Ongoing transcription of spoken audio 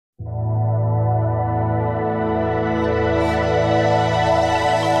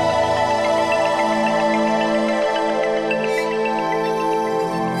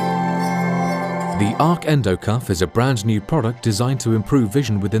Arc Endocuff is a brand new product designed to improve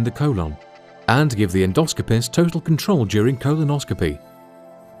vision within the colon and give the endoscopist total control during colonoscopy.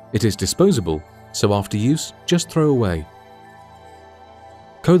 It is disposable, so after use, just throw away.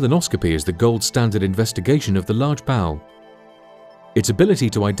 Colonoscopy is the gold standard investigation of the large bowel. Its ability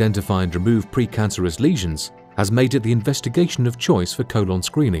to identify and remove precancerous lesions has made it the investigation of choice for colon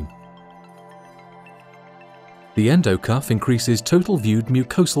screening. The Endocuff increases total viewed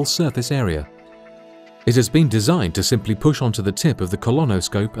mucosal surface area. It has been designed to simply push onto the tip of the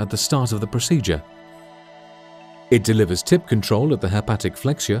colonoscope at the start of the procedure. It delivers tip control at the hepatic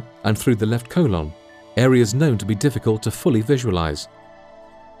flexure and through the left colon, areas known to be difficult to fully visualize.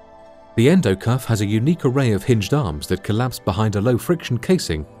 The Endocuff has a unique array of hinged arms that collapse behind a low-friction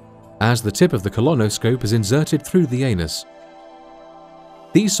casing as the tip of the colonoscope is inserted through the anus.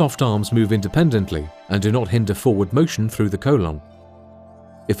 These soft arms move independently and do not hinder forward motion through the colon.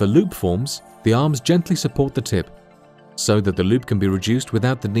 If a loop forms, the arms gently support the tip, so that the loop can be reduced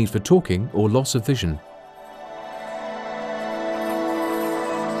without the need for talking or loss of vision.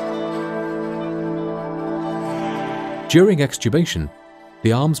 During extubation,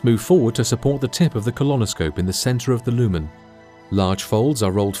 the arms move forward to support the tip of the colonoscope in the center of the lumen. Large folds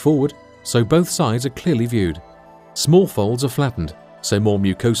are rolled forward, so both sides are clearly viewed. Small folds are flattened, so more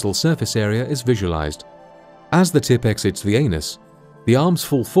mucosal surface area is visualized. As the tip exits the anus, the arms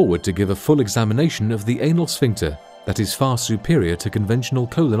fall forward to give a full examination of the anal sphincter that is far superior to conventional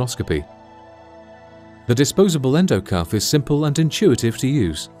colonoscopy. The disposable Endocuff is simple and intuitive to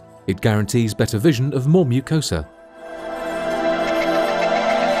use. It guarantees better vision of more mucosa.